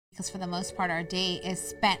because for the most part, our day is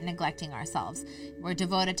spent neglecting ourselves. We're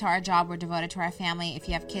devoted to our job. We're devoted to our family. If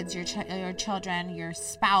you have kids, your children, your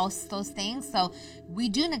spouse, those things. So we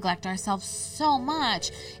do neglect ourselves so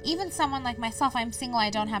much. Even someone like myself, I'm single,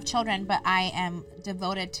 I don't have children, but I am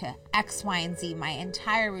devoted to X, Y, and Z, my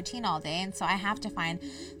entire routine all day. And so I have to find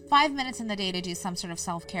 5 minutes in the day to do some sort of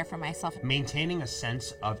self-care for myself. Maintaining a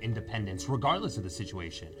sense of independence, regardless of the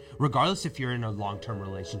situation, regardless if you're in a long-term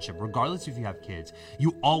relationship, regardless if you have kids,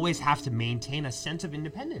 you always have to maintain a sense of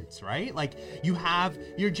independence, right? Like you have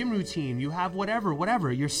your gym routine, you have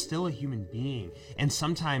whatever, you're still a human being. And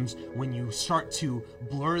sometimes when you start to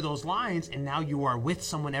blur those lines and now you are with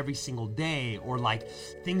someone every single day, or like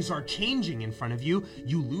things are changing in front of you,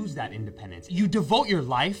 you lose that independence. You devote your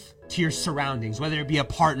life to your surroundings, whether it be a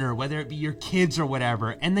partner, whether it be your kids or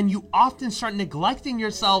whatever. And then you often start neglecting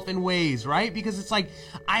yourself in ways, right? Because it's like,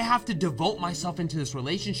 I have to devote myself into this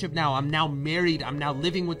relationship now. I'm now married. I'm now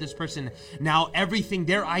living with this person. Now everything,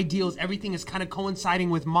 their ideals, everything is kind of coinciding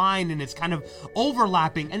with mine and it's kind of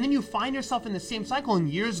overlapping. And then you find yourself in the same cycle and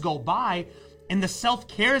years go by and the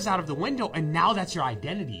self-care is out of the window, and now that's your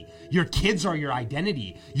identity. Your kids are your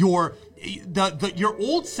identity. Your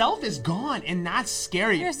old self is gone, and that's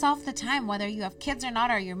scary. Give yourself the time, whether you have kids or not,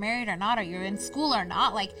 or you're married or not, or you're in school or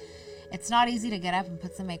not. Like, it's not easy to get up and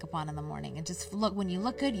put some makeup on in the morning and just look. When you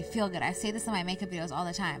look good, you feel good. I say this in my makeup videos all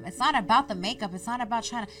the time. It's not about the makeup. It's not about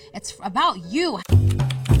trying to. It's about you.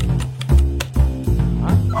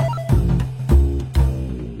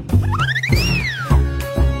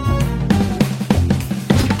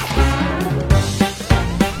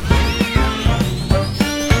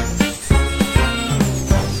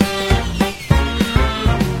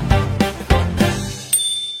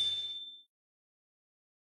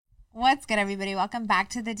 What's good, everybody? Welcome back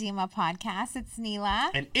to the Dimah podcast. It's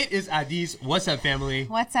Neela. And it is Adis. What's up, family?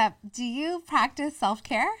 What's up? Do you practice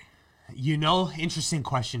self-care? You know, interesting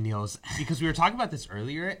question, Niels, because we were talking about this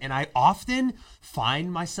earlier, and I often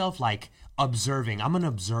find myself like observing. I'm an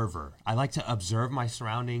observer. I like to observe my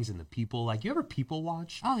surroundings and the people. Like, you ever people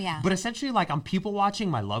watch? Oh, yeah. But essentially, like, I'm people watching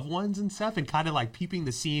my loved ones and stuff, and kind of like peeping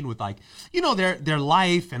the scene with, like, you know, their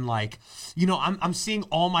life, and like, you know, I'm seeing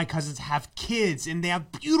all my cousins have kids, and they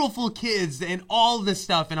have beautiful kids and all this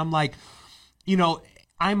stuff, and I'm like, you know,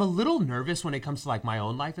 I'm a little nervous when it comes to like my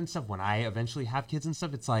own life and stuff. When I eventually have kids and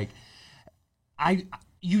stuff, it's like,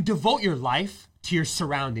 you devote your life to your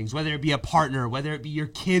surroundings, whether it be a partner, whether it be your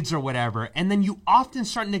kids or whatever. And then you often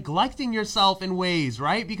start neglecting yourself in ways,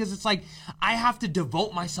 right? Because it's like, I have to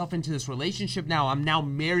devote myself into this relationship now. I'm now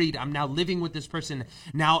married. I'm now living with this person.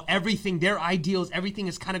 Now everything, their ideals, everything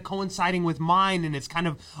is kind of coinciding with mine, and it's kind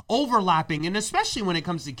of overlapping. And especially when it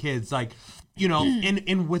comes to kids, like, you know,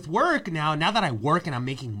 and with work now that I work and I'm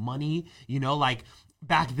making money, you know, like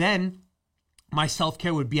back then, my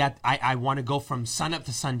self-care would be I want to go from sun up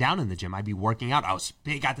to sundown in the gym. I'd be working out. I was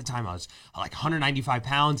big at the time. I was like 195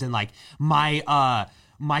 pounds, and like my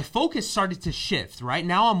focus started to shift, right?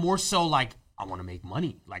 Now I'm more so like, I want to make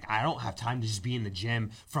money. Like, I don't have time to just be in the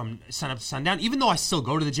gym from sun up to sundown, even though I still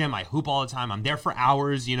go to the gym. I hoop all the time. I'm there for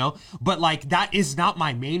hours, you know, but like, that is not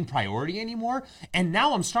my main priority anymore. And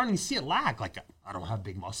now I'm starting to see it lack. Like, I don't have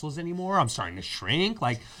big muscles anymore. I'm starting to shrink,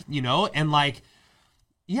 like, you know, and like,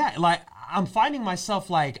 yeah, like, I'm finding myself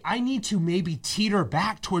like, I need to maybe teeter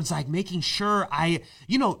back towards like making sure I,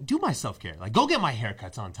 you know, do my self-care. Like, go get my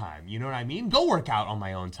haircuts on time. You know what I mean? Go work out on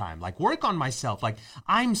my own time. Like, work on myself. Like,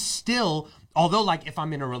 I'm still, although like if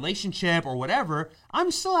I'm in a relationship or whatever,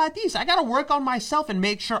 I'm still at these. I got to work on myself and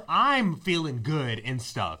make sure I'm feeling good and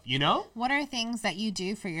stuff, you know? What are things that you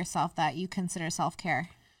do for yourself that you consider self-care?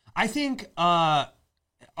 I think,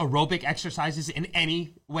 aerobic exercises in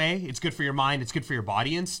any way. It's good for your mind. It's good for your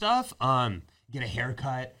body and stuff. Get a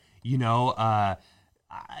haircut, you know, have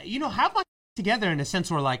my together in a sense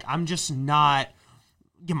where like, I'm just not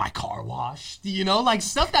get my car washed, you know, like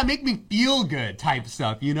stuff that make me feel good type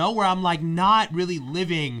stuff, you know, where I'm like not really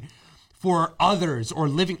living for others or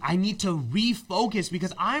living. I need to refocus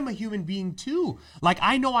because I'm a human being too. Like,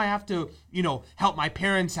 I know I have to, you know, help my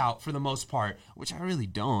parents out for the most part, which I really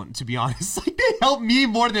don't, to be honest. Like, they help me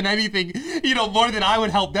more than anything, you know, more than I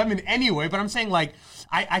would help them in any way. But I'm saying, like,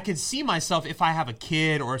 I could see myself if I have a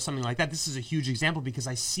kid or something like that. This is a huge example because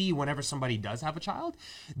I see whenever somebody does have a child,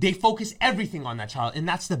 they focus everything on that child. And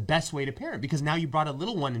that's the best way to parent, because now you brought a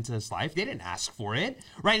little one into this life. They didn't ask for it,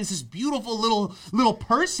 right? It's this beautiful little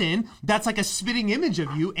person that's like a spitting image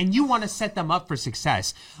of you, and you want to set them up for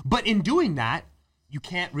success. But in doing that, you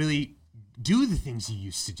can't really do the things you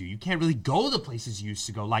used to do. You can't really go the places you used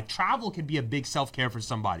to go. Like, travel can be a big self-care for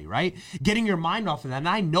somebody, right? Getting your mind off of that. And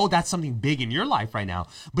I know that's something big in your life right now.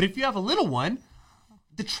 But if you have a little one,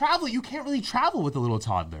 the travel, you can't really travel with a little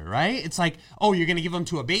toddler, right? It's like, oh, you're going to give them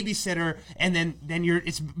to a babysitter and then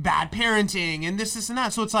it's bad parenting and this and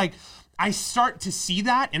that. So it's like, I start to see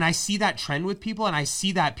that, and I see that trend with people, and I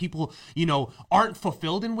see that people, you know, aren't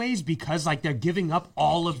fulfilled in ways because like they're giving up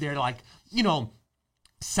all of their like, you know,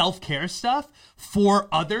 self-care stuff for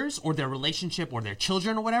others or their relationship or their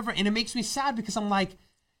children or whatever. And it makes me sad because I'm like,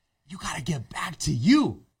 you got to get back to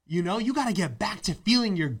you. You know, you got to get back to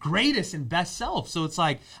feeling your greatest and best self. So it's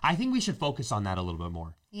like, I think we should focus on that a little bit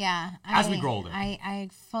more. Yeah. As we grow older. I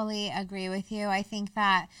fully agree with you. I think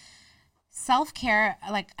that self-care,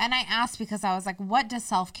 like, and I asked because I was like, what does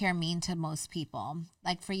self-care mean to most people?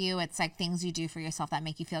 Like for you, it's like things you do for yourself that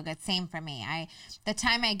make you feel good. Same for me. The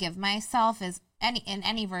time I give myself is in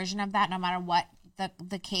any version of that, no matter what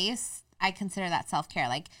the case, I consider that self-care.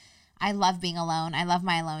 Like I love being alone. I love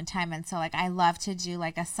my alone time. And so like, I love to do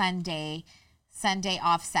like a Sunday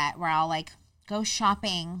offset where I'll like go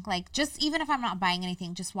shopping, like just even if I'm not buying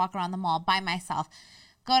anything, just walk around the mall by myself,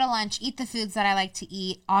 go to lunch, eat the foods that I like to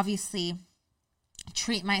eat, obviously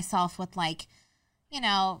treat myself with like, you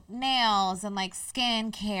know, nails and like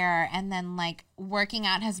skin care. And then like working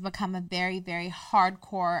out has become a very, very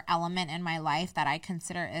hardcore element in my life that I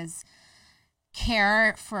consider is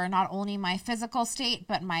care for not only my physical state,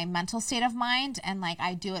 but my mental state of mind. And like,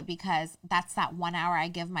 I do it because that's that 1 hour I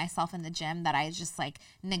give myself in the gym that I just like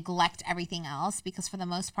neglect everything else, because for the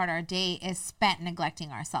most part, our day is spent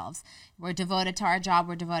neglecting ourselves. We're devoted to our job.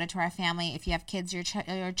 We're devoted to our family. If you have kids,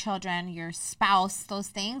 your children, your spouse, those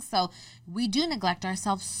things. So we do neglect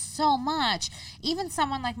ourselves so much. Even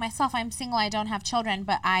someone like myself, I'm single, I don't have children,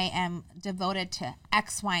 but I am devoted to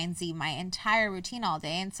X, Y, and Z, my entire routine all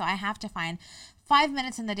day. And so I have to find 5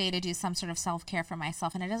 minutes in the day to do some sort of self-care for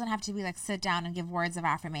myself. And it doesn't have to be like sit down and give words of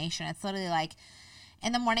affirmation. It's literally like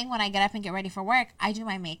in the morning when I get up and get ready for work, I do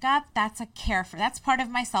my makeup. That's part of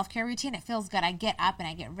my self-care routine. It feels good. I get up and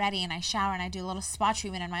I get ready and I shower and I do a little spa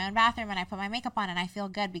treatment in my own bathroom and I put my makeup on and I feel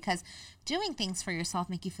good, because doing things for yourself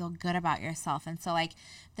make you feel good about yourself. And so like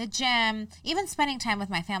the gym, even spending time with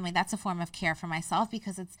my family, that's a form of care for myself,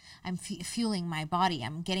 because I'm fueling my body.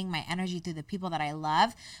 I'm getting my energy through the people that I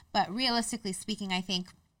love. But realistically speaking, I think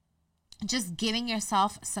just giving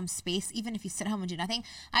yourself some space, even if you sit home and do nothing.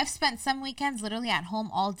 I've spent some weekends literally at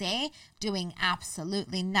home all day doing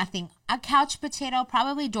absolutely nothing. A couch potato,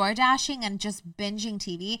 probably door dashing and just binging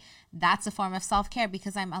TV. That's a form of self-care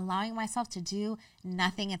because I'm allowing myself to do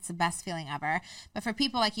nothing. It's the best feeling ever. But for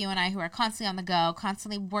people like you and I who are constantly on the go,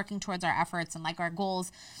 constantly working towards our efforts and like our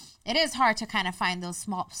goals, it is hard to kind of find those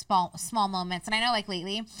small moments. And I know like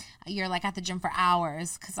lately you're like at the gym for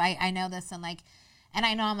hours, because I know this, and like, and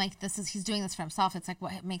I know I'm like, he's doing this for himself. It's like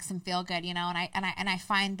what makes him feel good, you know? And I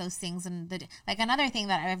find those things like another thing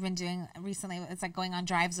that I've been doing recently is like going on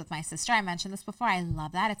drives with my sister. I mentioned this before. I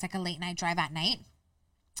love that. It's like a late night drive at night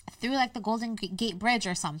through like the Golden Gate Bridge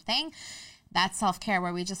or something. That's self-care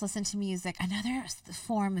where we just listen to music. Another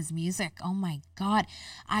form is music. Oh my God.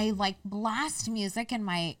 I like blast music in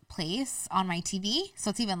my place on my TV,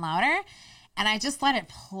 so it's even louder. And I just let it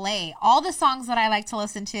play. All the songs that I like to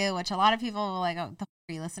listen to, which a lot of people will like, oh, the f***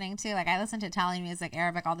 are you listening to? Like I listen to Italian music,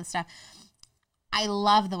 Arabic, all this stuff. I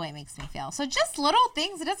love the way it makes me feel. So just little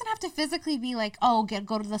things. It doesn't have to physically be like, oh,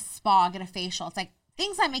 go to the spa, get a facial. It's like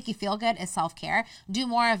things that make you feel good is self-care. Do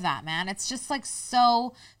more of that, man. It's just like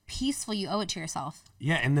so peaceful. You owe it to yourself.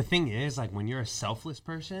 Yeah, and the thing is, like when you're a selfless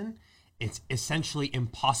person, it's essentially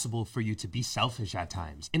impossible for you to be selfish at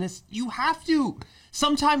times. And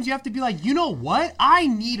sometimes you have to be like, you know what? I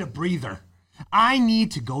need a breather. I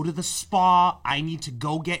need to go to the spa. I need to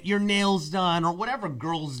go get your nails done or whatever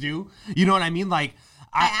girls do. You know what I mean? Like,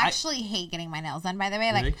 I actually hate getting my nails done, by the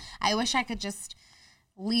way. Like, really? I wish I could just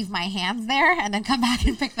leave my hands there and then come back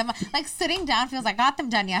and pick them up. Like sitting down feels like I got them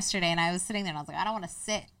done yesterday and I was sitting there and I was like, I don't want to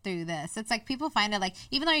sit through this. It's like people find it like,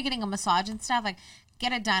 even though you're getting a massage and stuff, like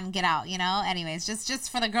get it done, get out, you know? Anyways,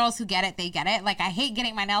 just for the girls who get it, they get it. Like I hate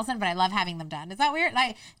getting my nails done, but I love having them done. Is that weird?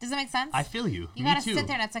 Like, does that make sense? I feel you. You gotta sit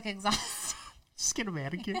there and it's like exhausting. Just get a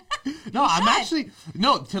manicure. No, I'm actually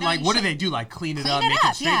what do they do? Like clean it up, make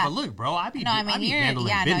it straight. Yeah. But look, bro, I be handling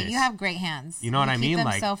business. No, you have great hands. You know what I mean? Keep them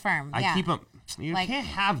like so firm. I keep them. You like, can't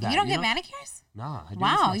have that. You don't get manicures? Nah. I do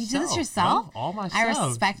wow, this you do this yourself? Bro. All myself. I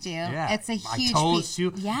respect you. Yeah. It's a huge my toes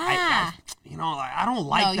too. Yeah. I don't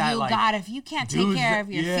like that. No, you got if you can't take care of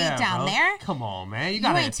your feet down there. Come on, man. You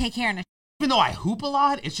ain't take care of it. Even though I hoop a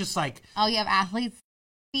lot, it's just like. Oh, you have athletes'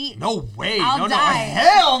 feet? No way. I'll die.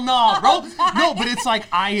 Hell no, bro. No, but it's like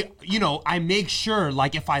I make sure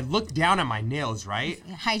like if I look down at my nails, right?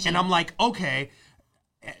 Hygiene. And I'm like, okay,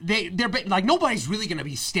 they're like, nobody's really gonna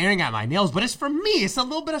be staring at my nails, but it's for me. It's a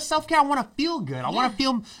little bit of self-care. I want to feel good. I want to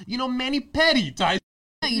feel, mani-pedi type.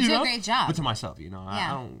 No, you do a great job. But to myself,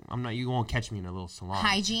 I'm not. You won't catch me in a little salon.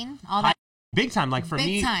 Hygiene, all that. Big time. Like for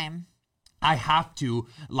me, big time. I have to,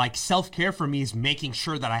 like, self-care for me is making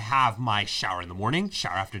sure that I have my shower in the morning,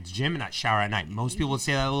 shower after the gym, and not shower at night. Most people would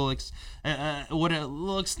say that a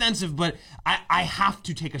little extensive, but I have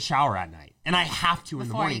to take a shower at night, and I have to in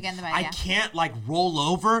the morning. You get in the bed, I can't, like, roll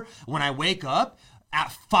over when I wake up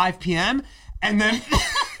at 5 p.m. and then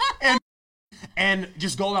and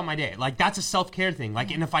just go about my day. Like, that's a self-care thing. Like,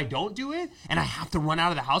 and if I don't do it, and I have to run out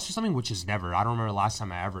of the house or something, which is never. I don't remember the last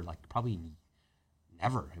time I ever, like, probably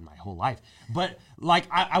never in my whole life. But like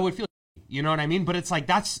I would feel, you know what I mean? But it's like,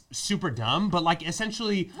 that's super dumb. But like,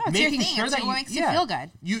 essentially making sure that what makes you feel good.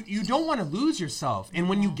 You don't want to lose yourself. And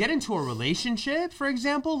when you get into a relationship, for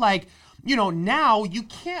example, like, now you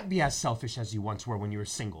can't be as selfish as you once were when you were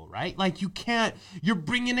single, right? Like, you're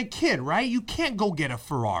bringing a kid, right? You can't go get a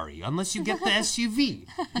Ferrari unless you get the SUV.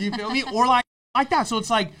 You feel me? Or like that. So it's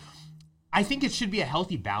like, I think it should be a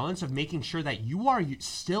healthy balance of making sure that you are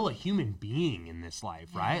still a human being in this life,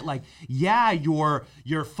 right? Like, your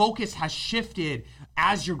focus has shifted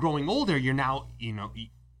as you're growing older. You're now, you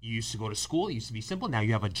used to go to school. It used to be simple. Now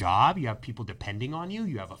you have a job. You have people depending on you.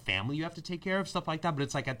 You have a family you have to take care of, stuff like that. But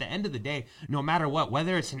it's like, at the end of the day, no matter what,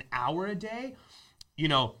 whether it's an hour a day,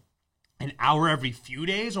 an hour every few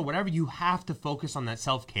days or whatever, you have to focus on that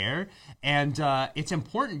self-care. And it's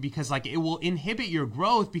important because, like, it will inhibit your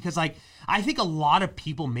growth, because, like, I think a lot of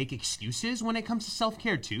people make excuses when it comes to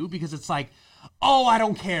self-care too, because it's like, oh, I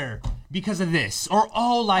don't care because of this, or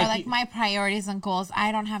like my priorities and goals,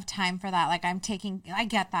 I don't have time for that. Like, I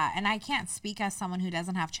get that. And I can't speak as someone who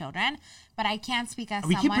doesn't have children, but I can speak as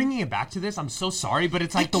we keep bringing it back to this. I'm so sorry, but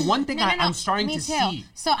it's like the one thing I'm starting to see.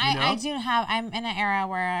 So I do have, I'm in an era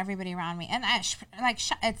where everybody around me, and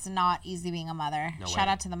it's not easy being a mother. Shout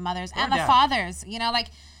out to the mothers and the fathers. Like,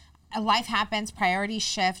 life happens, priorities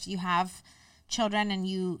shift. You have children, and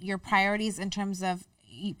your priorities in terms of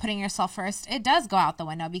putting yourself first, it does go out the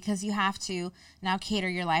window, because you have to now cater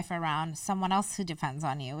your life around someone else who depends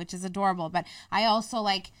on you, which is adorable. But I also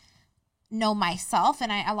know myself,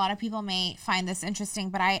 and a lot of people may find this interesting,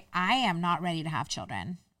 but I am not ready to have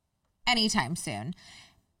children anytime soon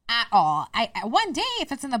at all. One day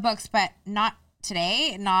if it's in the books, but not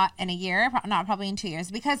today, not in a year, not probably in 2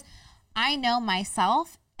 years, because I know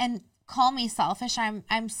myself, and call me selfish.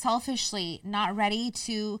 I'm selfishly not ready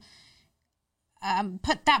to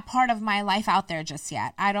put that part of my life out there just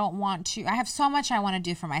yet. I don't want to. I have so much I want to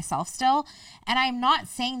do for myself still. And I'm not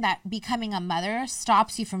saying that becoming a mother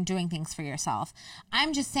stops you from doing things for yourself.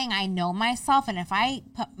 I'm just saying I know myself. And if I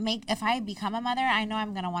become a mother, I know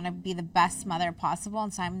I'm going to want to be the best mother possible.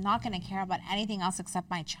 And so I'm not going to care about anything else except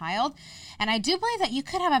my child. And I do believe that you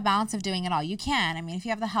could have a balance of doing it all. You can. I mean, if you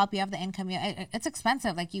have the help, you have the income, it's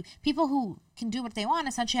expensive. Like, people who can do what they want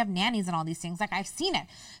essentially have nannies and all these things. Like, I've seen it.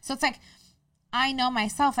 So it's like, I know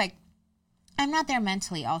myself, like, I'm not there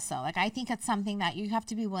mentally also. Like, I think it's something that you have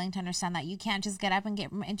to be willing to understand, that you can't just get up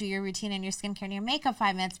and do your routine and your skincare and your makeup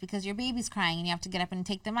 5 minutes because your baby's crying, and you have to get up and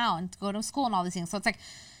take them out and go to school and all these things. So it's like,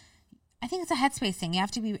 I think it's a headspace thing. You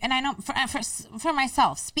have to be, and I know for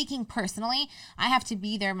myself, speaking personally, I have to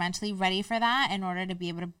be there mentally ready for that in order to be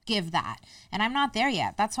able to give that. And I'm not there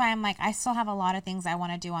yet. That's why I'm like, I still have a lot of things I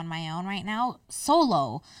want to do on my own right now,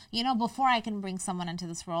 solo, before I can bring someone into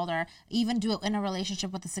this world, or even do it in a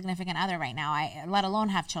relationship with a significant other right now, let alone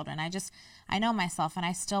have children. I know myself, and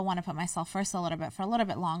I still want to put myself first for a little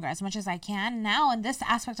bit longer, as much as I can now in this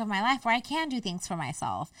aspect of my life where I can do things for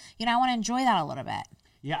myself. I want to enjoy that a little bit.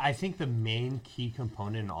 Yeah, I think the main key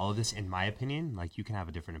component in all of this, in my opinion, like, you can have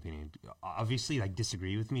a different opinion. Obviously, like,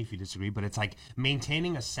 disagree with me if you disagree, but it's like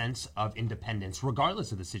maintaining a sense of independence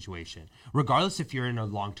regardless of the situation. Regardless if you're in a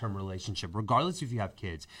long-term relationship, regardless if you have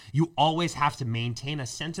kids, you always have to maintain a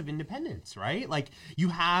sense of independence, right? Like, you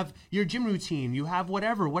have your gym routine, you have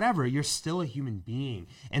whatever, you're still a human being.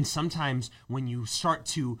 And sometimes when you start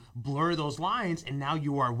to blur those lines, and now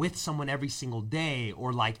you are with someone every single day,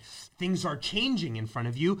 or like things are changing in front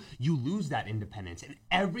of you lose that independence, and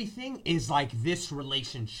everything is like this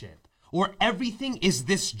relationship, or everything is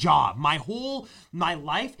this job. My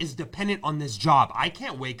life is dependent on this job. I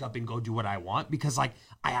can't wake up and go do what I want, because like,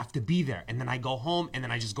 I have to be there, and then I go home, and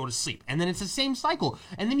then I just go to sleep, and then it's the same cycle,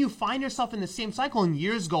 and then you find yourself in the same cycle, and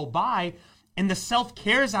years go by, and the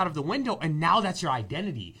self-care is out of the window, and now that's your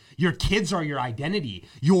identity. Your kids are your identity.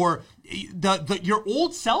 Your your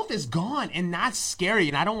old self is gone, and that's scary,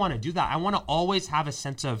 and I don't want to do that. I want to always have a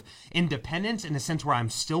sense of independence, in a sense where I'm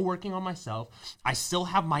still working on myself. I still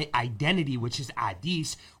have my identity, which is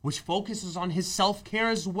Adis, which focuses on his self-care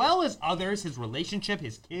as well as others, his relationship,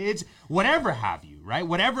 his kids, whatever have you, right?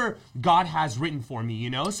 Whatever God has written for me, you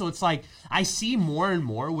know? So it's like I see more and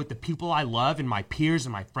more with the people I love and my peers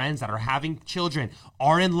and my friends that are having children,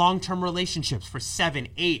 are in long-term relationships for 7,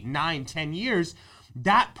 8, 9, 10 years.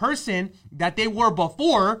 That person that they were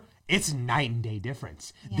before, it's night and day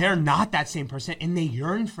difference. Yeah. They're not that same person, and they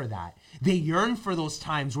yearn for that. They yearn for those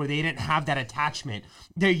times where they didn't have that attachment.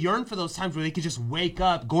 They yearn for those times where they could just wake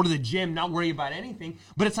up, go to the gym, not worry about anything.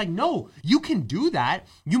 But it's like, no, you can do that.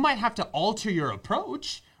 You might have to alter your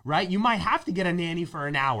approach, right? You might have to get a nanny for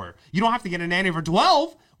an hour. You don't have to get a nanny for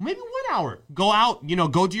 12, maybe 1 hour. Go out,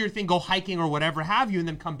 go do your thing, go hiking or whatever have you, and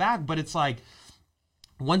then come back. But it's like,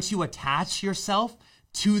 once you attach yourself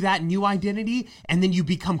to that new identity and then you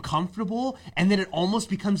become comfortable, and then it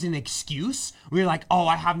almost becomes an excuse where you're like, oh,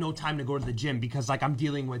 I have no time to go to the gym because like I'm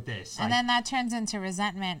dealing with this. And then that turns into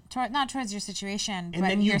resentment, not towards your situation,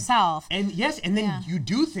 but yourself. And yes, and then you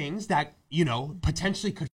do things that,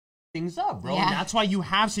 potentially could things up, bro. Yeah. And that's why you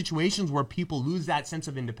have situations where people lose that sense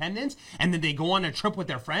of independence, and then they go on a trip with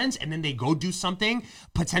their friends, and then they go do something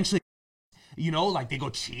potentially, like they go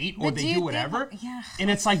cheat or they do whatever.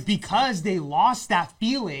 And it's like, because they lost that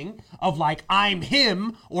feeling of like, I'm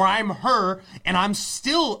him or I'm her, and I'm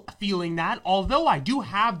still feeling that, although I do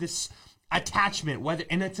have this attachment,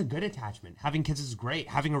 and it's a good attachment. Having kids is great.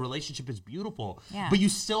 Having a relationship is beautiful. Yeah. But you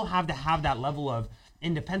still have to have that level of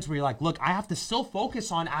independence where you're like, look, I have to still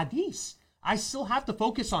focus on Adis. I still have to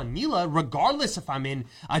focus on Mila, regardless if I'm in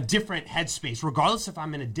a different headspace, regardless if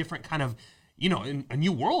I'm in a different kind of, in a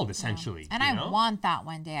new world, essentially. And I want that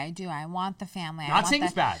one day. I do. I want the family. Not saying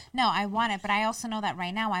it's bad. No, I want it. But I also know that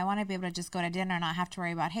right now I want to be able to just go to dinner and not have to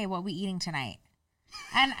worry about, hey, what are we eating tonight?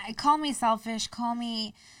 And call me selfish. Call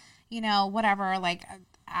me, whatever. Like,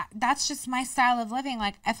 that's just my style of living.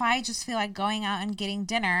 Like, if I just feel like going out and getting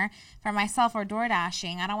dinner for myself or door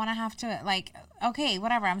dashing, I don't want to have to, like, okay,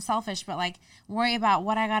 whatever, I'm selfish, but like worry about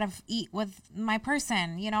what I got to eat with my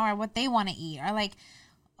person, or what they want to eat, or like,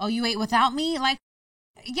 oh, you ate without me? Like,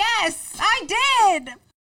 yes, I did.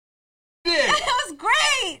 It was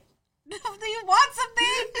great. Do you want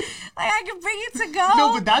something? Like, I can bring you to go.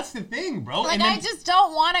 No, but that's the thing, bro. Like, I just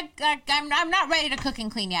don't want to. I'm not ready to cook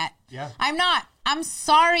and clean yet. Yeah. I'm not. I'm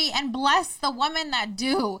sorry, and bless the women that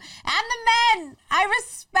do. And the men. I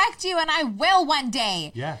respect you, and I will one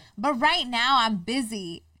day. Yeah. But right now, I'm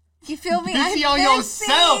busy. You feel me? Busy on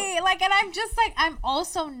yourself. Like, and I'm just like, I'm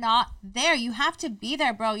also not there. You have to be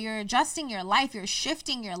there, bro. You're adjusting your life. You're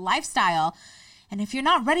shifting your lifestyle. And if you're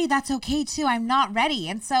not ready, that's okay too. I'm not ready.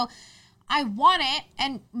 And so I want it.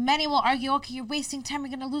 And many will argue, okay, you're wasting time.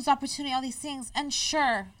 You're going to lose opportunity, all these things. And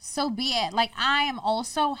sure, so be it. Like, I am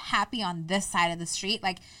also happy on this side of the street.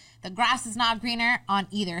 Like, the grass is not greener on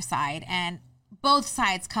either side. And both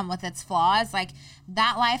sides come with its flaws. Like,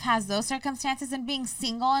 that life has those circumstances, and being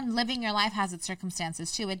single and living your life has its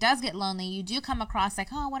circumstances too. It does get lonely. You do come across like,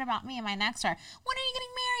 oh, what about me and my next? Or when are you getting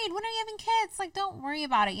married? When are you having kids? Like, don't worry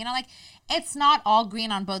about it. Like, it's not all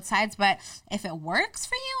green on both sides, but if it works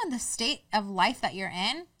for you in the state of life that you're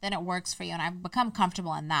in, then it works for you. And I've become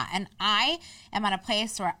comfortable in that. And I am at a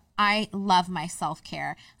place where I love my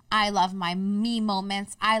self-care. I love my me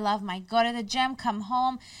moments. I love my go to the gym, come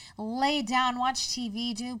home, lay down, watch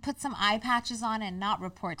TV, put some eye patches on and not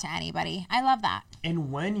report to anybody. I love that.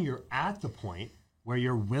 And when you're at the point where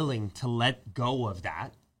you're willing to let go of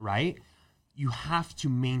that, right, you have to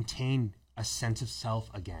maintain a sense of self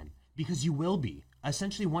again, because you will be.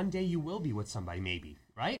 Essentially, one day you will be with somebody, maybe,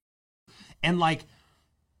 right? And like,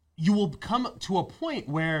 you will come to a point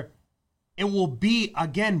where it will be,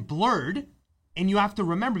 again, blurred. And you have to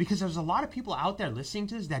remember, because there's a lot of people out there listening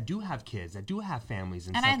to this that do have kids, that do have families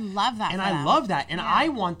and stuff. I love that. And I love that. And I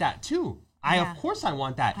want that too. Of course I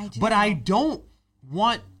want that. But I don't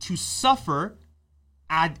want to suffer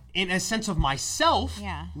in a sense of myself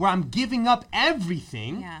where I'm giving up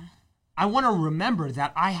everything. Yeah. I want to remember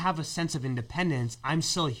that I have a sense of independence. I'm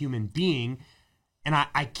still a human being. And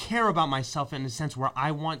I care about myself in a sense where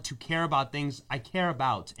I want to care about things I care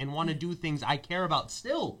about and want to do things I care about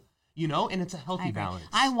still. And it's a healthy balance.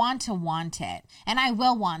 I want it, and I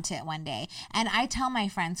will want it one day. And I tell my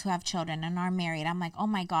friends who have children and are married, I'm like, oh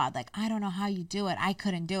my God, like, I don't know how you do it. I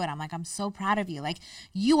couldn't do it. I'm like, I'm so proud of you. Like,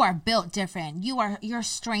 you are built different. Your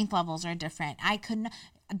strength levels are different.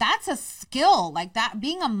 That's a skill. Like, that,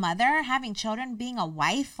 being a mother, having children, being a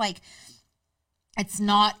wife, like, it's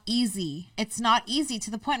not easy. It's not easy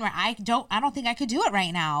to the point where I don't think I could do it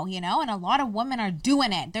right now, you know? And a lot of women are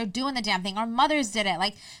doing it. They're doing the damn thing. Our mothers did it.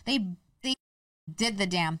 Like they did the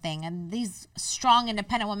damn thing. And these strong,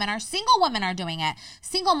 independent women, are single women are doing it.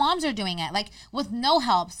 Single moms are doing it, like with no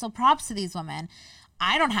help. So props to these women.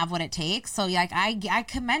 I don't have what it takes. So like I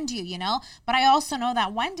commend you, you know, but I also know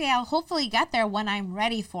that one day I'll hopefully get there when I'm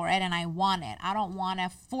ready for it and I want it. I don't want to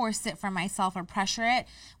force it for myself or pressure it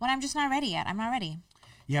when I'm just not ready yet. I'm not ready.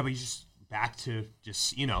 Yeah, but you just back to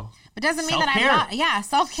just, you know, but doesn't mean self-care. that I'm not. Yeah.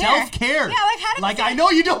 Self-care. Self-care. Yeah. Like how did I know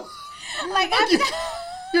you don't. Like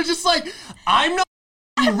you're just like, I'm not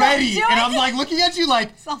ready. And I'm like looking at you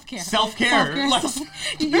like self-care. Like,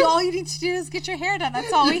 all you need to do is get your hair done.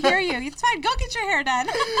 That's all. We hear you. It's fine. Go get your hair done.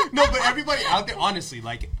 No, but everybody out there, honestly,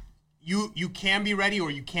 like you can be ready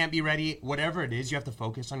or you can't be ready. Whatever it is, you have to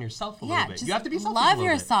focus on yourself a little bit. You have to be selfish. Love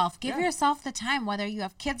yourself. Give yourself the time, whether you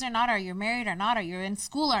have kids or not, or you're married or not, or you're in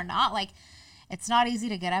school or not. Like, it's not easy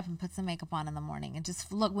to get up and put some makeup on in the morning and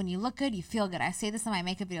just look. When you look good, you feel good. I say this in my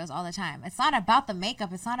makeup videos all the time. It's not about the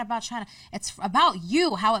makeup. It's not about it's about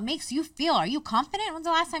you, how it makes you feel. Are you confident? When's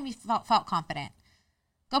the last time you felt confident?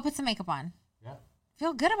 Go put some makeup on. Yeah.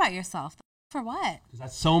 Feel good about yourself. For what? Because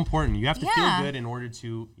that's so important. You have to feel good in order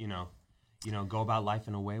to, you know, go about life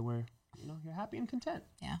in a way where, you know, you're happy and content.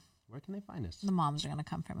 Yeah. Where can they find us? The moms are going to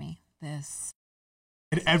come for me.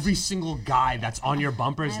 And every single guy that's on your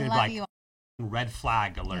bumper is going to be like, red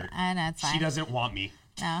flag alert. Yeah, I know, it's fine. She doesn't want me.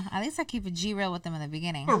 No, at least I keep a G real with them in the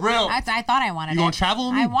beginning. For real. I thought I wanted You gonna travel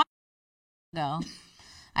with me? I want to go.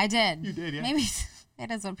 I did. You did, yeah. Maybe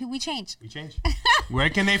it is what we change. We change.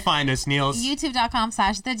 Where can they find us, Niels?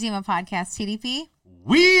 YouTube.com/The Dimah Podcast TDP.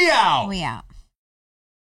 We out. We out.